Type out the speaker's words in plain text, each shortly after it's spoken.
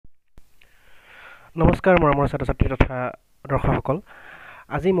নমস্কাৰ মৰমৰ ছাত্ৰ-ছাত্ৰী তথা দৰ্শকসকল।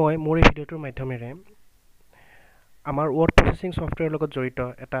 আজি মই মোৰ এই ভিডিঅ'টোৰ মাধ্যমেৰে আমাৰ ৱৰ্ড প্ৰচেছিং ছফ্টৱেৰৰ লগত জড়িত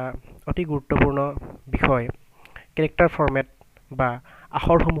এটা অতি গুৰুত্বপূৰ্ণ বিষয় কেৰেক্টাৰ ফৰ্মেট বা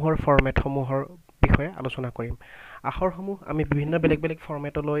আখৰসমূহৰ ফৰ্মেটসমূহৰ বিষয়ে আলোচনা কৰিম। আখৰসমূহ আমি বিভিন্ন বেলেগ বেলেগ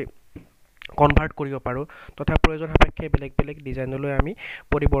ফৰ্মেটলৈ কনভাৰ্ট কৰিব পাৰোঁ তথা প্ৰয়োজন সাপেক্ষে বেলেগ বেলেগ ডিজাইনলৈ আমি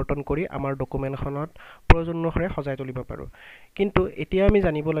পৰিৱৰ্তন কৰি আমাৰ ডকুমেণ্টখনত প্ৰয়োজন অনুসাৰে সজাই তুলিব পাৰোঁ। কিন্তু এতিয়া আমি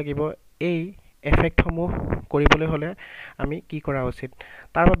জানিব লাগিব এই এফেক্টসমূহ কৰিবলৈ হ'লে আমি কি কৰা উচিত।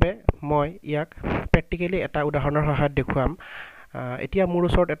 তাৰ বাবে মই ইয়াক প্ৰেক্টিকেলি এটা উদাহৰণৰ সহায়ত দেখুৱাম। এতিয়া মোৰ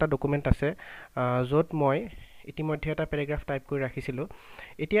ওচৰত এটা ডকুমেণ্ট আছে য'ত মই ইতিমধ্যে এটা পেৰাগ্ৰাফ টাইপ কৰি ৰাখিছিলোঁ।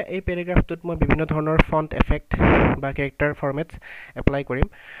 এতিয়া এই পেৰাগ্ৰাফটোত মই বিভিন্ন ধৰণৰ ফণ্ট এফেক্ট বা কেৰেক্টাৰ ফৰ্মেটছ এপ্লাই কৰিম।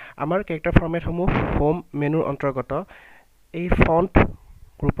 আমাৰ কেৰেক্টাৰ ফৰ্মেটসমূহ হোম মেনুৰ অন্তৰ্গত এই ফণ্ট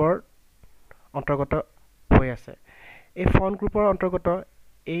গ্ৰুপৰ অন্তৰ্গত হৈ আছে। এই ফণ্ট গ্ৰুপৰ অন্তৰ্গত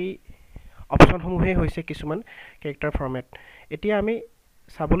এই অপশ্যনসমূহেই হৈছে কিছুমান কেৰেক্টাৰ ফৰ্মেট। এতিয়া আমি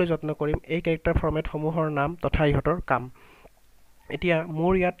চাবলৈ যত্ন কৰিম এই কেৰেক্টাৰ ফৰ্মেটসমূহৰ নাম তথা ইহঁতৰ কাম। এতিয়া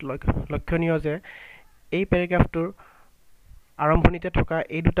মোৰ ইয়াত লক্ষণীয় যে এই পেৰাগ্ৰাফটোৰ আৰম্ভণিতে থকা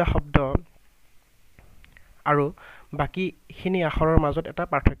এই দুটা শব্দ আৰু বাকীখিনি আখৰৰ মাজত এটা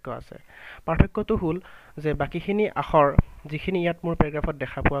পাৰ্থক্য আছে। পাৰ্থক্যটো হ'ল যে বাকীখিনি আখৰ যিখিনি ইয়াত মোৰ পেৰাগ্ৰাফত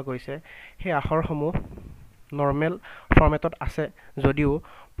দেখা পোৱা গৈছে সেই আখৰসমূহ নৰ্মেল ফৰ্মেটত আছে যদিও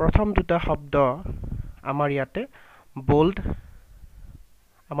প্ৰথম দুটা শব্দ আমাৰ ইয়াতে বোল্ড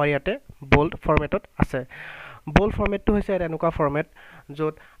ফৰ্মেটত আছে। বোল্ড ফৰ্মেটটো হৈছে এনেকুৱা ফৰ্মেট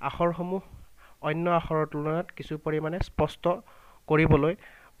য'ত আখৰসমূহ অন্য আখৰৰ তুলনাত কিছু পৰিমাণে স্পষ্ট কৰিবলৈ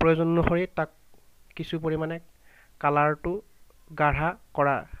প্ৰয়োজন অনুসৰি তাক কিছু পৰিমাণে কালাৰটো গাঢ়া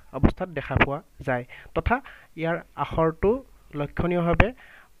কৰা অৱস্থাত দেখা পোৱা যায় তথা ইয়াৰ আখৰটো লক্ষণীয়ভাৱে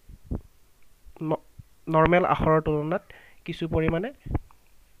নৰ্মেল আখৰৰ তুলনাত কিছু পৰিমাণে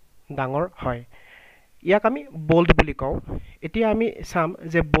ডাঙৰ হয়। ইয়াক আমি বোল্ড বুলি কওঁ। এতিয়া আমি চাম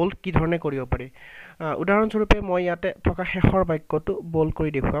যে বোল্ড কি ধৰণে কৰিব পাৰি। উদাহৰণস্বৰূপে মই ইয়াতে থকা শেষৰ বাক্যটো বোল্ড কৰি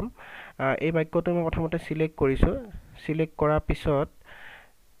দেখুৱাম। এই বাক্যটো মই প্ৰথমতে ছিলেক্ট কৰিছোঁ। ছিলেক্ট কৰাৰ পিছত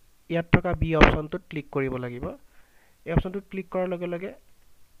ইয়াত থকা বি অপশ্যনটোত ক্লিক কৰিব লাগিব। এই অপশ্যনটোত ক্লিক কৰাৰ লগে লগে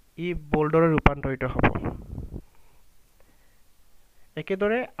ই বোল্ডলৈ ৰূপান্তৰিত হ'ব।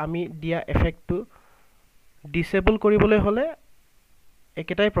 একেদৰে আমি দিয়া এফেক্টটো ডিছেবল কৰিবলৈ হ'লে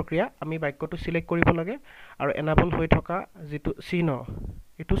একেটাই প্ৰক্ৰিয়া। আমি বাক্যটো ছিলেক্ট কৰিব লাগে আৰু এনাবল হৈ থকা যিটো চিহ্ন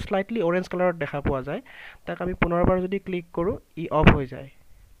এইটো স্লাইটলি অৰেঞ্জ কালাৰত দেখা পোৱা যায়। তাক আমি পুনৰবাৰ যদি ক্লিক কৰোঁ ই অফ হৈ যায়।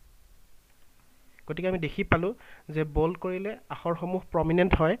 গতিকে আমি দেখি পালোঁ যে বোল্ড কৰিলে আখৰসমূহ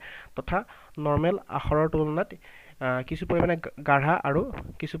প্ৰমিনেণ্ট হয় তথা নৰ্মেল আখৰৰ তুলনাত কিছু পৰিমাণে গাঢ়া আৰু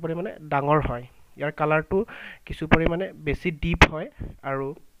কিছু পৰিমাণে ডাঙৰ হয়। ইয়াৰ কালাৰটো কিছু পৰিমাণে বেছি ডিপ হয় আৰু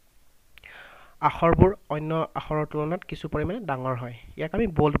আখৰবোৰ অন্য আখৰৰ তুলনাত কিছু পৰিমাণে ডাঙৰ হয়। ইয়াক আমি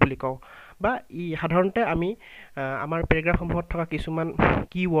বোল্ড বুলি কওঁ বা সাধাৰণতে আমি আমাৰ পেৰাগ্ৰাফসমূহত থকা কিছুমান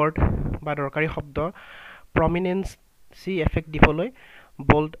কিৱৰ্ড বা দৰকাৰী শব্দ প্ৰমিনেন্সি এফেক্ট দিবলৈ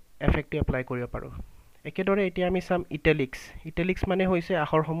বোল্ড এফেক্টটো এপ্লাই কৰিব পাৰোঁ। একেদৰে এতিয়া আমি চাম ইটেলিক্স। ইটেলিক্স মানে হৈছে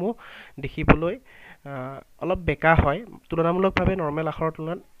আখৰসমূহ দেখিবলৈ অলপ বেকা হয়, তুলনামূলকভাৱে নৰ্মেল আখৰৰ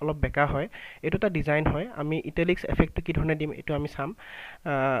তুলনাত অলপ বেকা হয়। এইটো এটা ডিজাইন হয়। আমি ইটেলিক্স এফেক্টটো কি ধৰণে দিম এইটো আমি চাম।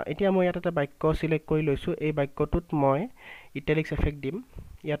 এতিয়া মই ইয়াত এটা বাক্য ছিলেক্ট কৰি লৈছোঁ। এই বাক্যটোত মই ইটেলিক্স এফেক্ট দিম।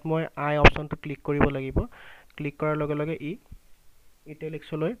 ইয়াত মই আই অপশ্যনটো ক্লিক কৰিব লাগিব। ক্লিক কৰাৰ লগে লগে ই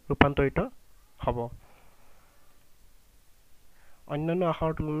ইটেলিক্সলৈ ৰূপান্তৰিত হ'ব। অন্যান্য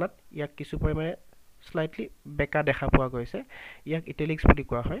আখৰৰ তুলনাত ইয়াক কিছু পৰিমাণে স্লাইটলি বেকা দেখা পোৱা গৈছে। ইয়াক ইটেলিক্স বুলি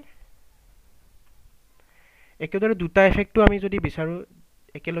কোৱা হয়। একেদৰে দুটা এফেক্টটো আমি যদি বিচাৰোঁ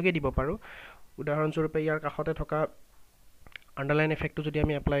একেলগে দিব পাৰোঁ। উদাহৰণস্বৰূপে ইয়াৰ কাষতে থকা আণ্ডাৰলাইন এফেক্টটো যদি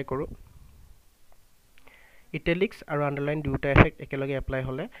আমি এপ্লাই কৰোঁ, ইটেলিক্স আৰু আণ্ডাৰলাইন দুটা এফেক্ট একেলগে এপ্লাই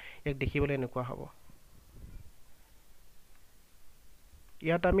হ'লে ইয়াক দেখিবলৈ এনেকুৱা হ'ব।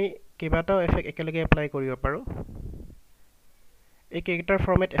 ইয়াত আমি কেইবাটাও এফেক্ট একেলগে এপ্লাই কৰিব পাৰোঁ। এই কেৰেক্টাৰ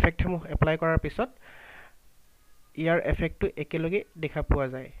ফৰ্মেট এফেক্টসমূহ এপ্লাই কৰাৰ পিছত ইয়াৰ এফেক্টটো একেলগে দেখা পোৱা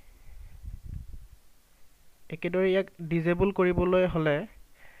যায়। একেদৰে ইয়াক ডিজেবল কৰিবলৈ হ'লে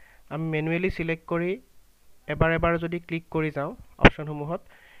আমি মেনুৱেলি ছিলেক্ট কৰি এবাৰ যদি ক্লিক কৰি যাওঁ অপশ্যনসমূহত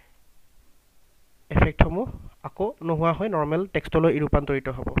এফেক্টসমূহ আকৌ নোহোৱা হৈ নৰ্মেল টেক্সটলৈ ৰূপান্তৰিত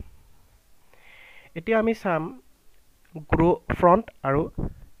হ'ব। এতিয়া আমি চাম গ্ৰ' ফণ্ট আৰু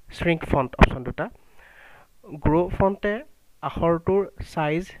শ্ৰিংক ফণ্ট অপশ্যন দুটা। গ্ৰ' ফণ্টে আখৰটোৰ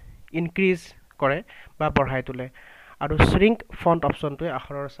চাইজ ইনক্ৰিজ কৰে বা বঢ়াই তোলে আৰু শ্ৰিংক ফণ্ট অপশ্যনটোৱে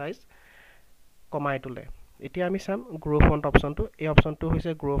আখৰৰ চাইজ কমাই তোলে। এতিয়া আমি চাম গ্ৰ' ফণ্ট অপশ্যনটো। এই অপশ্যনটো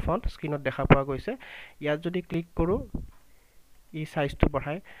হৈছে গ্ৰ' ফণ্ট, স্ক্ৰীনত দেখা পোৱা গৈছে। ইয়াত যদি ক্লিক কৰোঁ ই চাইজটো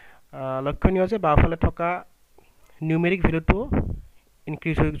বঢ়ায়। লক্ষণীয় যে বাওঁফালে থকা নিউমেৰিক ভেলুটো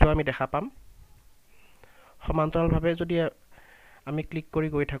ইনক্ৰিজ হৈ যোৱা আমি দেখা পাম। সমান্তৰালভাৱে যদি আমি ক্লিক কৰি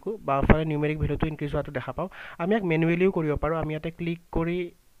গৈ থাকোঁ বাওঁফালে নিউমেৰিক ভেলুটো ইনক্ৰিজ হোৱাটো দেখা পাওঁ আমি ইয়াক মেনুৱেলিও কৰিব পাৰোঁ আমি ইয়াতে ক্লিক কৰি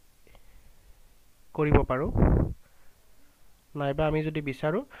কৰিব পাৰোঁ নাইবা আমি যদি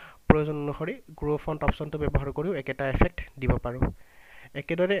বিচাৰোঁ প্ৰয়োজন অনুসৰি গ্ৰ' ফন্ট অপশ্যনটো ব্যৱহাৰ কৰিও একেটা এফেক্ট দিব পাৰোঁ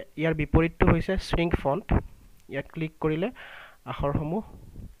একেদৰে ইয়াৰ বিপৰীতটো হৈছে শ্ৰিংক ফন্ট ইয়াত ক্লিক কৰিলে আখৰসমূহ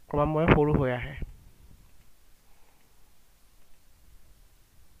ক্ৰমান্বয়ে সৰু হৈ আহে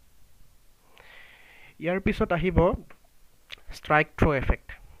ইয়াৰ পিছত আহিব strike throw effect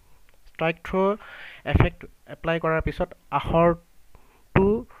strike throw effect apply কৰাৰ পিছত আখৰটো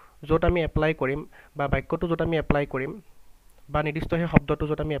য'ত আমি এপ্লাই কৰিম বা বাক্যটো য'ত আমি এপ্লাই কৰিম বা নিৰ্দিষ্ট সেই শব্দটো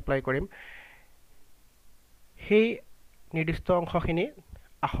য'ত আমি এপ্লাই কৰিম সেই নিৰ্দিষ্ট অংশখিনি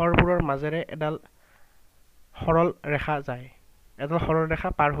আখৰবোৰৰ মাজেৰে এডাল সৰল ৰেখা যায় এডাল সৰল ৰেখা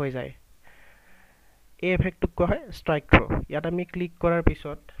পাৰ হৈ যায় এই এফেক্টটোক কোৱা হয় ষ্ট্ৰাইক থ্ৰ ইয়াত আমি ক্লিক কৰাৰ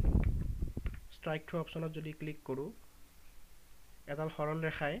পিছত ষ্ট্ৰাইক থ্ৰ অপশ্যনত যদি ক্লিক কৰোঁ এডাল সৰল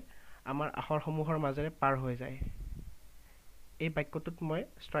ৰেখাই আমাৰ আখৰসমূহৰ মাজেৰে পাৰ হৈ যায় এই বাক্যটোত মই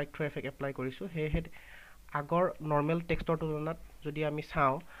ষ্ট্ৰাইক থ্ৰ এফেক্ট এপ্লাই কৰিছোঁ সেয়েহে আগৰ নৰ্মেল টেক্সটৰ তুলনাত যদি আমি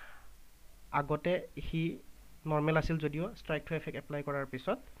চাওঁ আগতে হি নৰ্মেল আছিল যদিও ষ্ট্ৰাইক থ্ৰ এফেক্ট এপ্লাই কৰাৰ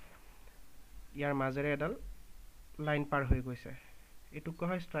পিছত ইয়াৰ মাজেৰে এডাল লাইন পাৰ হৈ গৈছে এইটোক কোৱা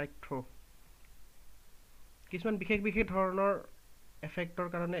হয় ষ্ট্ৰাইক থ্ৰ কিছুমান বিশেষ ধৰণৰ এফেক্টৰ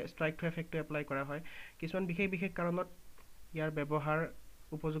কাৰণে ষ্ট্ৰাইক থ্ৰ এফেক্টটো এপ্লাই কৰা হয় কিছুমান বিশেষ কাৰণত ইয়াৰ ব্যৱহাৰ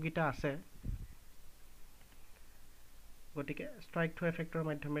উপযোগিতা আছে গতিকে ষ্ট্ৰাইক থ্ৰ এফেক্টৰ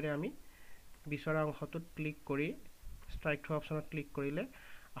মাধ্যমেৰে আমি বিচৰা অংশটোত ক্লিক কৰি ষ্ট্ৰাইক থ্ৰ অপশ্যনত ক্লিক কৰিলে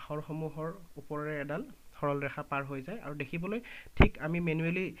আখৰসমূহৰ ওপৰেৰে এডাল সৰল ৰেখা পাৰ হৈ যায় আৰু দেখিবলৈ ঠিক আমি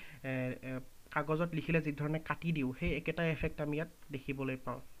মেনুৱেলি কাগজত লিখিলে যি ধৰণে কাটি দিওঁ সেই একেটা এফেক্ট আমি ইয়াত দেখিবলৈ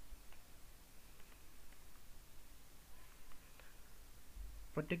পাওঁ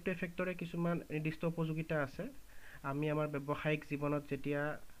প্ৰত্যেকটো এফেক্টৰে কিছুমান নিৰ্দিষ্ট উপযোগিতা আছে আমি আমাৰ ব্যৱসায়িক জীৱনত যেতিয়া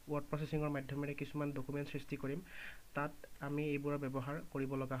ৱৰ্ড প্ৰচেছিঙৰ মাধ্যমেৰে কিছুমান ডকুমেণ্ট সৃষ্টি কৰিম তাত আমি এইবোৰৰ ব্যৱহাৰ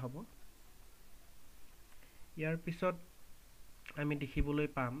কৰিব লগা হ'ব ইয়াৰ পিছত আমি দেখিবলৈ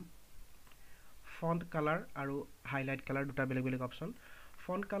পাম ফন্ট কালাৰ আৰু হাইলাইট কালাৰ দুটা বেলেগ অপশ্যন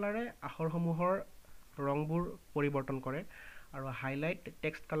ফন্ট কালাৰে আখৰসমূহৰ ৰংবোৰ পৰিৱৰ্তন কৰে আৰু হাইলাইট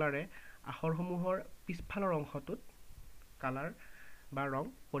টেক্সট কালাৰে আখৰসমূহৰ পিছফালৰ অংশটোত কালাৰ বা ৰং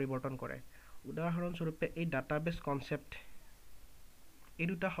পৰিৱৰ্তন কৰে উদাহৰণস্বৰূপে এই ডাটাবেছ কনচেপ্ট এই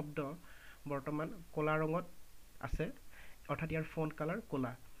দুটা শব্দ বৰ্তমান ক'লা ৰঙত আছে অৰ্থাৎ ইয়াৰ ফন্ট কালাৰ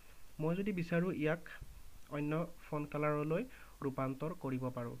ক'লা মই যদি বিচাৰোঁ ইয়াক অন্য ফন্ট কালাৰলৈ ৰূপান্তৰ কৰিব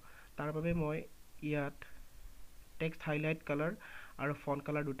পাৰোঁ তাৰ বাবে মই ইয়াত টেক্সট হাইলাইট কালাৰ আৰু ফন্ট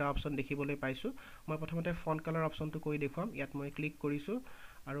কালাৰ দুটা অপশ্যন দেখিবলৈ পাইছোঁ মই প্ৰথমতে ফন্ট কালাৰ অপশ্যনটো কৰি দেখুৱাম ইয়াত মই ক্লিক কৰিছোঁ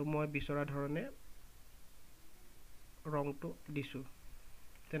আৰু মই বিচৰা ধৰণে ৰংটো দিছোঁ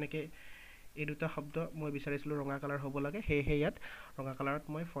তেনেকৈ এই দুটা শব্দ মই বিচাৰিছিলোঁ ৰঙা কালাৰ হ'ব লাগে সেয়েহে ইয়াত ৰঙা কালাৰত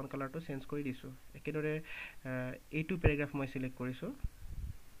মই ফন্ট কালাৰটো চেঞ্জ কৰি দিছোঁ একেদৰে এইটো পেৰাগ্ৰাফ মই চিলেক্ট কৰিছোঁ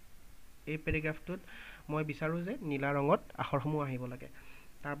এই পেৰাগ্ৰাফটোত মই বিচাৰোঁ যে নীলা ৰঙত আখৰসমূহ আহিব লাগে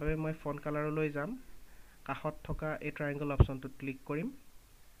তাৰ বাবে মই ফন্ট কালাৰলৈ যাম কাষত থকা এই ট্ৰায়াংগল অপশ্যনটোত ক্লিক কৰিম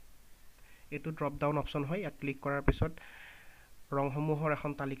এইটো ড্ৰপ ডাউন অপশ্যন হয় ইয়াত ক্লিক কৰাৰ পিছত ৰংসমূহৰ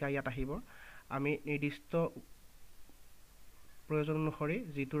এখন তালিকা ইয়াত আহিব আমি নিৰ্দিষ্ট প্ৰয়োজন অনুসৰি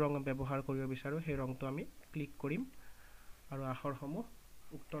যিটো ৰং ব্যৱহাৰ কৰিব বিচাৰোঁ সেই ৰংটো আমি ক্লিক কৰিম আৰু আখৰসমূহ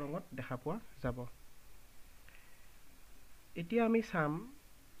উক্ত ৰঙত দেখা পোৱা যাব এতিয়া আমি চাম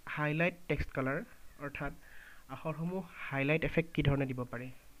হাইলাইট টেক্সট কালাৰ অৰ্থাৎ আখৰসমূহ হাইলাইট এফেক্ট কি ধৰণে দিব পাৰি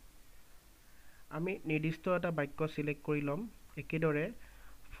আমি নিৰ্দিষ্ট এটা বাক্য সিলেক্ট কৰি ল'ম একেদৰে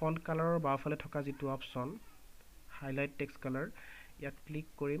ফন্ট কালাৰৰ বাওঁফালে থকা যিটো অপশ্যন হাইলাইট টেক্সট কালাৰ ইয়াত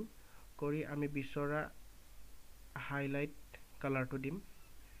ক্লিক কৰিম কৰি আমি বিচৰা হাইলাইট কালাৰটো দিম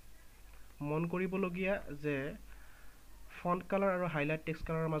মন কৰিবলগীয়া যে ফন্ট কালাৰ আৰু হাইলাইট টেক্সট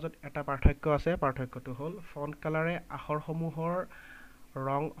কালাৰৰ মাজত এটা পাৰ্থক্য আছে পাৰ্থক্যটো হ'ল ফন্ট কালাৰে আখৰসমূহৰ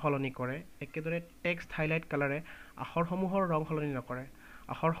ৰং সলনি কৰে একেদৰে টেক্সট হাইলাইট কালাৰে আখৰসমূহৰ ৰং সলনি নকৰে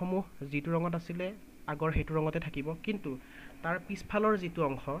আখৰসমূহ যিটো ৰঙত আছিলে আগৰ সেইটো ৰঙতে থাকিব কিন্তু তাৰ পিছফালৰ যিটো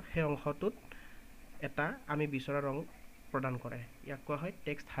অংশ সেই অংশটোত এটা আমি বিচৰা ৰং প্ৰদান কৰে ইয়াক কোৱা হয়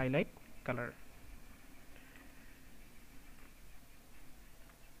টেক্সট হাইলাইট কালাৰ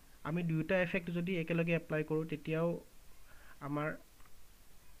আমি দুয়োটা এফেক্ট যদি একেলগে এপ্লাই কৰোঁ তেতিয়াও আমাৰ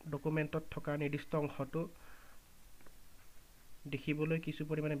ডকুমেণ্টত থকা নিৰ্দিষ্ট অংশটো দেখিবলৈ কিছু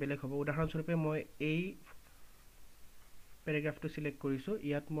পৰিমাণে বেলেগ হ'ব উদাহৰণস্বৰূপে মই এই পেৰাগ্ৰাফটো সিলেক্ট কৰিছোঁ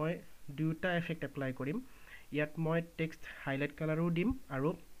ইয়াত মই দুয়োটা এফেক্ট এপ্লাই কৰিম ইয়াত মই টেক্সট হাইলাইট কালাৰো দিম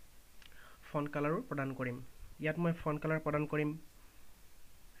আৰু ফন্ট কালাৰো প্ৰদান কৰিম ইয়াত মই ফন্ট কালাৰ প্ৰদান কৰিম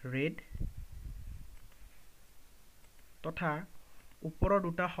ৰেড তথা ওপৰৰ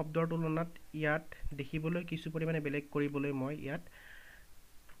দুটা শব্দৰ তুলনাত ইয়াত দেখিবলৈ কিছু পৰিমাণে বেলেগ কৰিবলৈ মই ইয়াত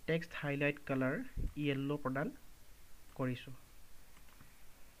টেক্সট হাইলাইট কালাৰ ইয়েলো প্ৰদান কৰিছোঁ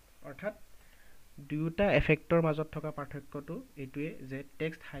অৰ্থাৎ দুয়োটা এফেক্টৰ মাজত থকা পাৰ্থক্যটো এইটোৱে যে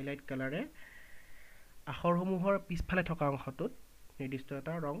টেক্সট হাইলাইট কালাৰে আখৰসমূহৰ পিছফালে থকা অংশটোত নিৰ্দিষ্ট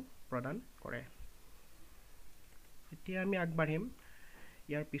এটা ৰং প্ৰদান কৰে এতিয়া আমি আগবাঢ়িম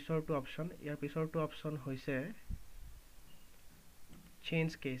ইয়াৰ পিছৰটো অপচন হৈছে চেঞ্জ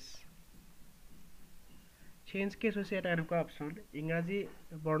কেছ হৈছে এটা এনেকুৱা অপচন ইংৰাজী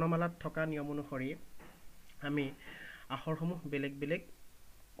বৰ্ণমালাত থকা নিয়ম অনুসৰি আমি আখৰসমূহ বেলেগ বেলেগ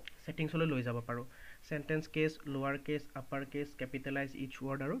সেটিংছলৈ লৈ যাব পাৰোঁ সেন্টেন্স কেছ লোৱাৰ কেছ আপাৰ কেছ কেপিটেলাইজ ইচ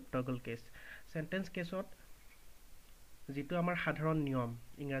ৱৰ্ড আৰু টগল কেছ সেন্টেন্স কেছত যিটো আমাৰ সাধাৰণ নিয়ম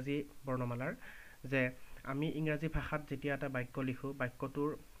ইংৰাজী বৰ্ণমালাৰ যে আমি ইংৰাজী ভাষাত যেতিয়া এটা বাক্য লিখো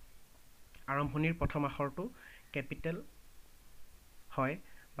বাক্যটোৰ আৰম্ভণিৰ প্ৰথম আখৰটো কেপিটেল হয়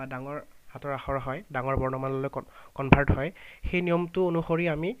বা ডাঙৰ হাতৰ আখৰ হয় ডাঙৰ বৰ্ণমালালৈ কনভাৰ্ট হয় সেই নিয়মটো অনুসৰি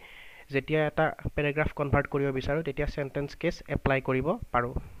আমি যেতিয়া এটা পেৰাগ্ৰাফ কনভাৰ্ট কৰিব বিচাৰো তেতিয়া সেন্টেন্স কেছ এপ্লাই কৰিব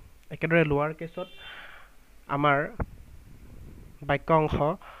পাৰো একেদৰে লোৱাৰ কেছত আমাৰ বাক্য অংশ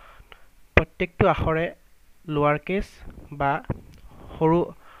প্ৰত্যেকটো আখৰে লোৱাৰ কেছ বা সৰু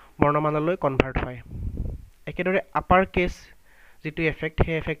বৰ্ণমালালৈ কনভাৰ্ট হয় একেদৰে আপাৰ কেছ যিটো এফেক্ট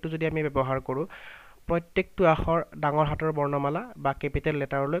সেই এফেক্টটো যদি আমি ব্যৱহাৰ কৰোঁ প্ৰত্যেকটো আখৰ ডাঙৰ হাতৰ বৰ্ণমালা বা কেপিটেল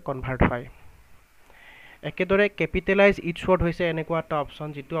লেটাৰলৈ কনভাৰ্ট হয় একেদৰে কেপিটেলাইজ ইচ ৱৰ্ড হৈছে এনেকুৱা এটা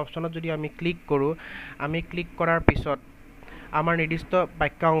অপচন যিটো অপচনত যদি আমি ক্লিক কৰোঁ আমি ক্লিক কৰাৰ পিছত আমাৰ নিৰ্দিষ্ট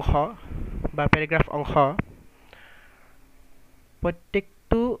বাক্য অংশ বা পেৰাগ্ৰাফ অংশ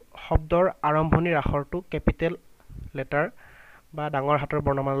প্ৰত্যেকটো শব্দৰ আৰম্ভণিৰ আখৰটো কেপিটেল লেটাৰ বা ডাঙৰ হাতৰ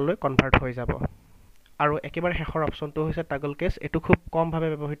বৰ্ণমালালৈ কনভাৰ্ট হৈ যাব আৰু একেবাৰে শেষৰ অপচনটো হৈছে টাগল কেছ এটো খুব কমভাৱে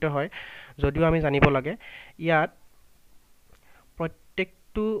ব্যৱহৃত হয় যদিও আমি জানিব লাগে ইয়াত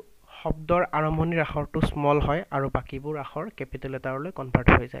প্ৰত্যেকটো শব্দৰ আৰম্ভণিৰ আখৰটো স্মল হয় আৰু বাকিবোৰ আখৰ কেপিটেল লেটাৰলৈ কনভাৰ্ট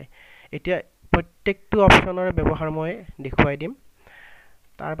হৈ যায় এতিয়া প্ৰত্যেকটো অপচনৰ ব্যৱহাৰ মই দেখুৱাই দিম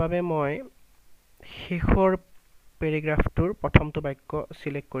তাৰ বাবে মই শেষৰ পেৰাগ্ৰাফটোৰ প্ৰথমটো বাক্য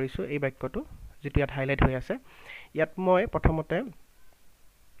সিলেক্ট কৰিছো এই বাক্যটো যেটো ইয়াত হাইলাইট হৈ আছে ইয়াত মই প্ৰথমতে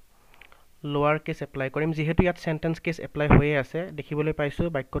লোৱাৰ কেছ এপ্লাই কৰিম যেহেতু ইয়াত সেন্টেন্স কেছ এপ্লাই হৈয়ে আছে দেখিবলৈ পাইছো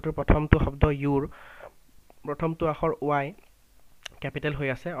বাক্যটোৰ প্ৰথমটো শব্দ ইউৰ প্ৰথমটো আখৰ ওয়াই ক্যাপিটেল হৈ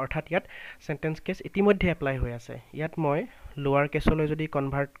আছে অৰ্থাৎ ইয়াত সেন্টেন্স কেছ ইতিমধ্যে এপ্লাই হৈ আছে ইয়াত মই লোৱাৰ কেছলৈ যদি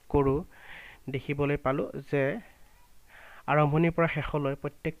কনভাৰ্ট কৰো দেখিবলৈ পালো যে আৰম্ভণিৰ পৰা শেষলৈ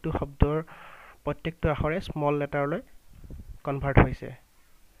প্ৰত্যেকটো শব্দৰ প্ৰত্যেকটো আখৰে স্মল লেটাৰলৈ কনভাৰ্ট হৈছে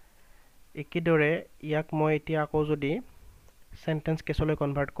একেদৰে ইয়াক মই এতিয়া আকৌ যদি সেন্টেন্স কেছলৈ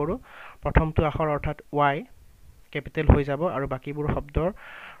কনভাৰ্ট কৰো প্ৰথমটো আখৰ অৰ্থাৎ y ক্যাপিটেল হৈ যাব আৰু বাকিবোৰ শব্দৰ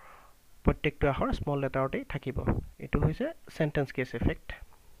প্ৰত্যেকটো আখৰ স্মল লেটাৰতে থাকিব এটো হৈছে সেন্টেন্স কেছ ইফেক্ট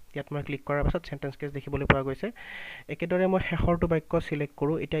ইয়াত মই ক্লিক কৰাৰ পাছত সেন্টেন্স কেছ দেখিবলৈ পোৱা গৈছে একেদৰে মই শেষৰটো বাক্য সিলেক্ট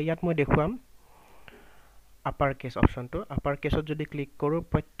কৰো এতিয়া ইয়াত মই দেখুৱাম আপাৰ কেছ অপচনটো আপাৰ কেছত যদি ক্লিক কৰো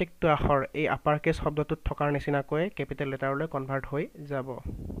প্ৰত্যেকটো আখৰ এই আপাৰ কেছ শব্দটোত থকাৰ নিচিনাকৈ ক্যাপিটেল লেটাৰলৈ কনভাৰ্ট হৈ যাব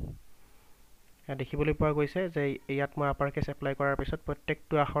দেখিবলৈ পোৱা গৈছে যে ইয়াত মই আপাৰ কেছ এপ্লাই কৰাৰ পিছত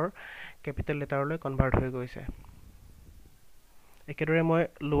প্ৰত্যেকটো আখৰ ক্যাপিটেল লেটাৰলৈ কনভাৰ্ট হৈ গৈছে একেদৰে মই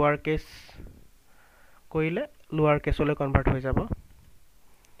লোৱাৰ কেছ কৰিলে লোৱাৰ কেছলৈ কনভাৰ্ট হৈ যাব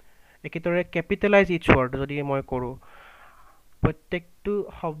একেদৰে ক্যাপিটেলাইজ ইচ ৱৰ্ড যদি মই কৰো প্ৰত্যেকটো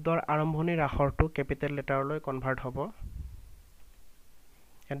শব্দৰ আৰম্ভণিৰ আখৰটো ক্যাপিটেল লেটাৰলৈ কনভাৰ্ট হ'ব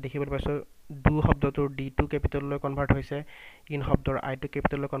ইয়াত দেখিবলৈ পাইছো ডু শব্দটোৰ ডি টু ক্যাপিটেললৈ কনভাৰ্ট হৈছে ইন শব্দৰ আই টু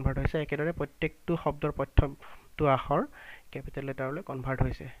ক্যাপিটেললৈ কনভাৰ্ট হৈছে একেদৰে প্ৰত্যেকটো শব্দৰ প্ৰথমটো আখৰ ক্যাপিটেল লেটাৰলৈ কনভাৰ্ট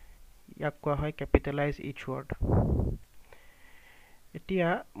হৈছে ইয়াক কোৱা হয় ক্যাপিটেলাইজ ইচ ৱৰ্ড এতিয়া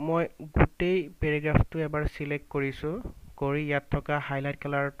মই গোটেই পেৰাগ্ৰাফটো এবাৰ সিলেক্ট কৰিছো কৰি ইয়াত থকা হাইলাইট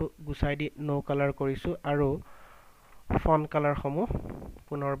কালাৰটো গুছাই দি নো কালাৰ কৰিছো আৰু ফন্ট কালাৰ সমূহ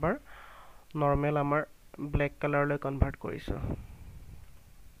পুনৰবাৰ নৰমেল আমাৰ ব্ল্যাক কালাৰলৈ কনভাৰ্ট কৰিছো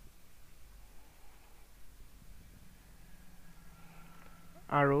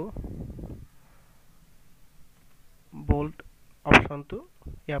আৰু বোল্ড অপচনটো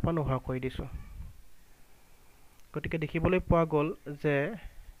ইয়াৰ পৰা নোহোৱা কৰি দিছো গতিকে দেখিবলৈ পোৱা গ'ল যে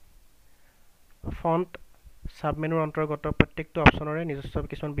ফন্ট সাবমেনুৰ অন্তৰ্গত প্ৰত্যেকটো অপচনৰে নিজস্ব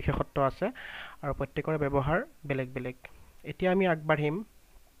কিছুমান বিশেষত্ব আছে আৰু প্ৰত্যেকৰে ব্যৱহাৰ বেলেগ বেলেগ এতিয়া আমি আগবাঢ়িম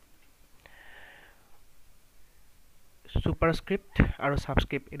সুপাৰস্ক্ৰিপ্ট আৰু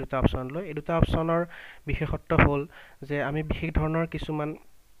সাবস্ক্ৰিপ্ট এই দুটা অপচনলৈ এই দুটা অপচনৰ বিশেষত্ব হ'ল যে আমি বিশেষ ধৰণৰ কিছুমান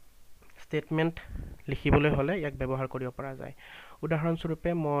স্টেটমেন্ট লিখিবলৈ হলে ইয়াক ব্যৱহাৰ কৰিব পৰা যায়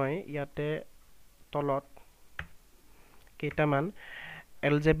উদাহৰণস্বৰূপে মই ইয়াতে তলত কেইটামান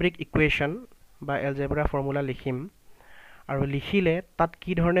এলজেব্ৰিক ইকুৱেশ্যন বা এলজেব্ৰা ফৰ্মুলা লিখিম আৰু লিখিলে তাত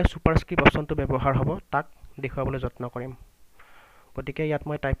কি ধৰণে সুপাৰস্ক্ৰিপ্ট অপশ্যনটো ব্যৱহাৰ হ'ব তাক দেখুৱাবলৈ যত্ন কৰিম গতিকে ইয়াত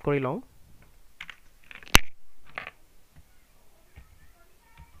মই টাইপ কৰি লওঁ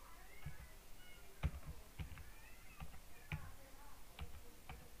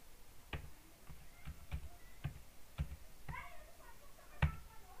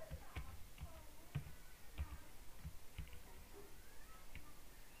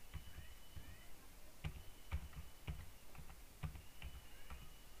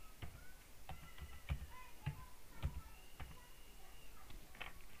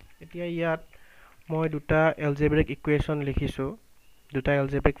এতিয়া ইয়াত মই দুটা এলজেব্ৰিক ইকুৱেশ্যন লিখিছোঁ দুটা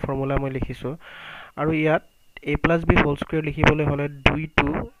এলজেব্ৰিক ফৰ্মুলা মই লিখিছোঁ আৰু ইয়াত a+b হোল স্কয়াৰ লিখিবলৈ হ'লে 2টো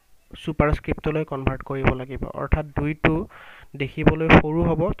সুপাৰস্ক্ৰিপ্টলৈ কনভাৰ্ট কৰিব লাগিব অৰ্থাৎ 2টো দেখিবলৈ সৰু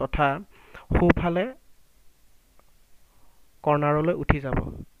হ'ব তথা সোঁফালে কৰ্নাৰলৈ উঠি যাব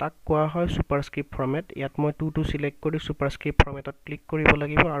তাক কোৱা হয় সুপাৰস্ক্ৰিপ্ট ফৰ্মেট ইয়াত মই 2টো সিলেক্ট কৰি সুপাৰস্ক্ৰিপ্ট ফৰ্মেটত ক্লিক কৰিব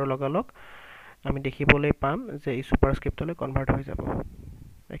লাগিব আৰু লগালগ আমি দেখিবলৈ পাম যে এই সুপাৰস্ক্ৰিপ্টলৈ কনভাৰ্ট হৈ যাব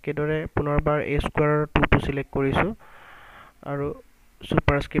একেদৰে পুনৰবাৰ a স্কয়াৰৰ 2টো সিলেক্ট কৰিছোঁ আৰু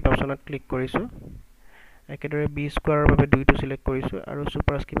সুপাৰস্ক্ৰিপ্ট অপশ্যনত ক্লিক কৰিছোঁ একেদৰে b স্কয়াৰৰ বাবে 2টো সিলেক্ট কৰিছোঁ আৰু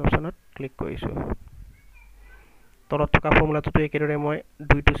সুপাৰস্ক্ৰিপ্ট অপশ্যনত ক্লিক কৰিছোঁ তলত থকা ফৰ্মুলাটো একেদৰে মই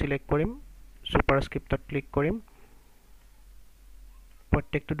 2টো সিলেক্ট কৰিম সুপাৰস্ক্ৰিপ্টত ক্লিক কৰিম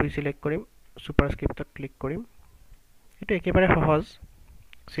প্ৰত্যেকটো 2 সিলেক্ট কৰিম সুপাৰস্ক্ৰিপ্টত ক্লিক কৰিম এটো একেবাৰে সহজ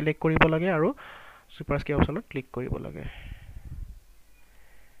সিলেক্ট কৰিব লাগে আৰু সুপাৰস্ক্ৰিপ্ট অপশ্যনত ক্লিক কৰিব লাগে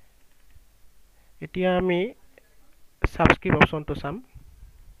এতিয়া আমি সাবস্ক্ৰিপ্ট অপশ্যনটো চাম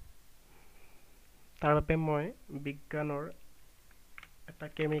তাৰ বাবে মই বিজ্ঞানৰ এটা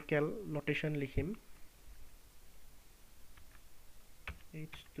কেমিক্যাল নোটেশন লিখিম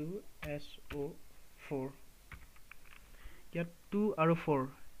H2SO4 ইয়াত 2 আৰু 4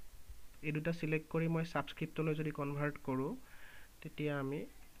 এই দুটা সিলেক্ট কৰি মই সাবস্ক্ৰিপ্টলৈ যদি কনভাৰ্ট কৰো তেতিয়া আমি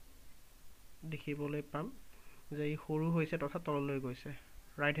দেখিবলৈ পাম যে ই সৰু হৈছে তথা তললৈ গৈছে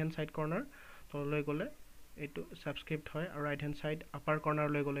ৰাইট হ্যান্ড সাইড কৰ্নাৰ তললৈ গলে এইটো সাবস্ক্ৰিপ্ট হয় আৰু ৰাইট হ্যান্ড সাইড আপাৰ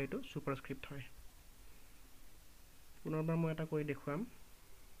কৰ্নাৰলৈ গলে এইটো সুপাৰস্ক্ৰিপ্ট হয় পুনৰবাৰ মই এটা কৰি দেখুৱাম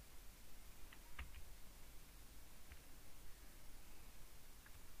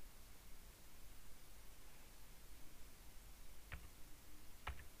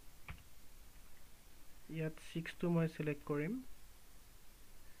ইয়াত 6টো মই সিলেক্ট কৰিম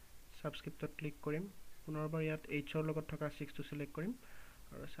সাবস্ক্ৰিপ্টত ক্লিক কৰিম পুনৰবাৰ ইয়াত h ৰ লগত থকা 6টো সিলেক্ট কৰিম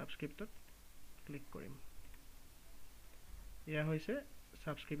আৰু সাবস্ক্ৰিপ্টত ক্লিক কৰিম ইয়া হৈছে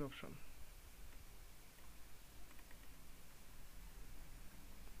সাবস্ক্ৰিপ্ট অপশ্যন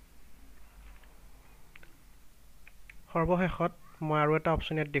সৰ্বশেষত মই আৰু এটা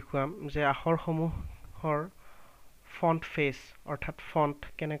অপশ্যন ইয়াত দেখুৱাম যে আখৰসমূহৰ ফন্ট ফেস অৰ্থাৎ ফন্ট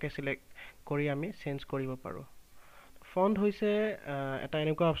কেনেকৈ সিলেক্ট কৰি আমি চেঞ্জ কৰিব পাৰো ফন্ট হৈছে এটা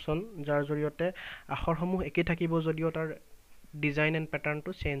এনেকুৱা অপশ্যন যাৰ জৰিয়তে আখৰসমূহ একে থাকিব যদিও তাৰ ডিজাইন এণ্ড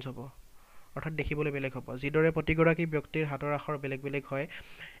প্যাটাৰ্নটো চেঞ্জ হ'ব অৰ্থাৎ দেখিবলৈ বেলেগ হ'ব যিদৰে প্ৰতিগৰাকী ব্যক্তিৰ হাতৰ আখৰ বেলেগ বেলেগ হয়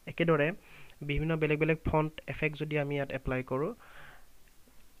একেদৰে বিভিন্ন বেলেগ বেলেগ ফন্ট এফেক্ট যদি আমি ইয়াত এপ্লাই কৰো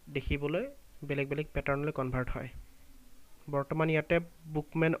দেখিবলৈ বেলেগ বেলেগ প্যাটাৰ্নলৈ কনভাৰ্ট হয় বৰ্তমান ইয়াতে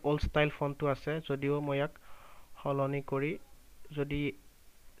বুকমেন অল্ড ষ্টাইল ফন্টটো আছে যদিও মই ইয়াক হলনি কৰি যদি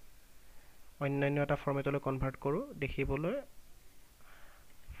অন্যান্য এটা ফৰ্মেটলৈ কনভাৰ্ট কৰো দেখিবলৈ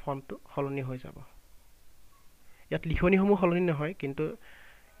ফন্টটো হলনি হৈ যাব ইয়াত লিখনিসমূহ হলনি নহয় কিন্তু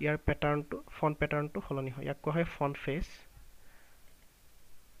ইয়াৰ প্যাটাৰ্নটো ফন্ট প্যাটাৰ্নটো হলনি হয় ইয়াক কোৱা হয় ফন্ট ফেস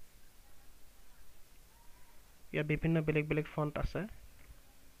ইয়াত বিভিন্ন বেলেগ বেলেগ ফন্ট আছে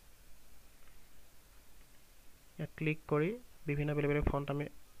ইয়াত ক্লিক কৰি বিভিন্ন বেলেগ বেলেগ ফন্ট আমি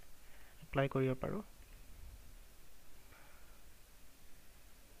এপ্লাই কৰিব পাৰো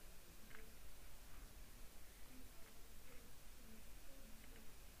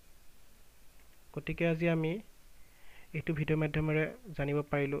গতিকে আজি আমি এইটো ভিডিঅ মাধ্যমেৰে জানিব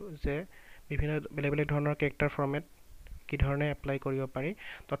পাৰিলো যে বিভিন্ন বেলেগ বেলেগ ধৰণৰ ক্যাৰেক্টাৰ ফৰ্মেট কি ধৰণে এপ্লাই কৰিব পাৰি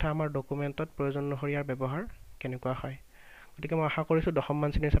তথা আমাৰ ডকুমেন্টত প্ৰয়োজন অনুসৰি ইয়াৰ ব্যৱহাৰ কেনেকুৱা হয় গতিকে মই আশা কৰিছো দশমমান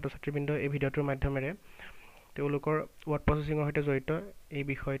শ্ৰেণীৰ ছাত্ৰ-ছাত্ৰীবৃন্দ এই ভিডিঅটোৰ মাধ্যমেৰে তেওঁলোকৰ ওয়াৰ্ড প্ৰসেসিংৰ সৈতে জড়িত এই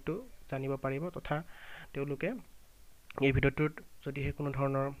বিষয়টো জানিব পাৰিব তথা তেওঁলোকে এই ভিডিঅটোত যদি কোনো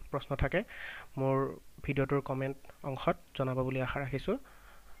ধৰণৰ প্ৰশ্ন থাকে মোৰ ভিডিঅটোৰ কমেন্ট অংশত জনাব বুলি আশা ৰাখিছো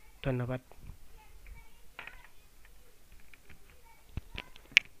ধন্যবাদ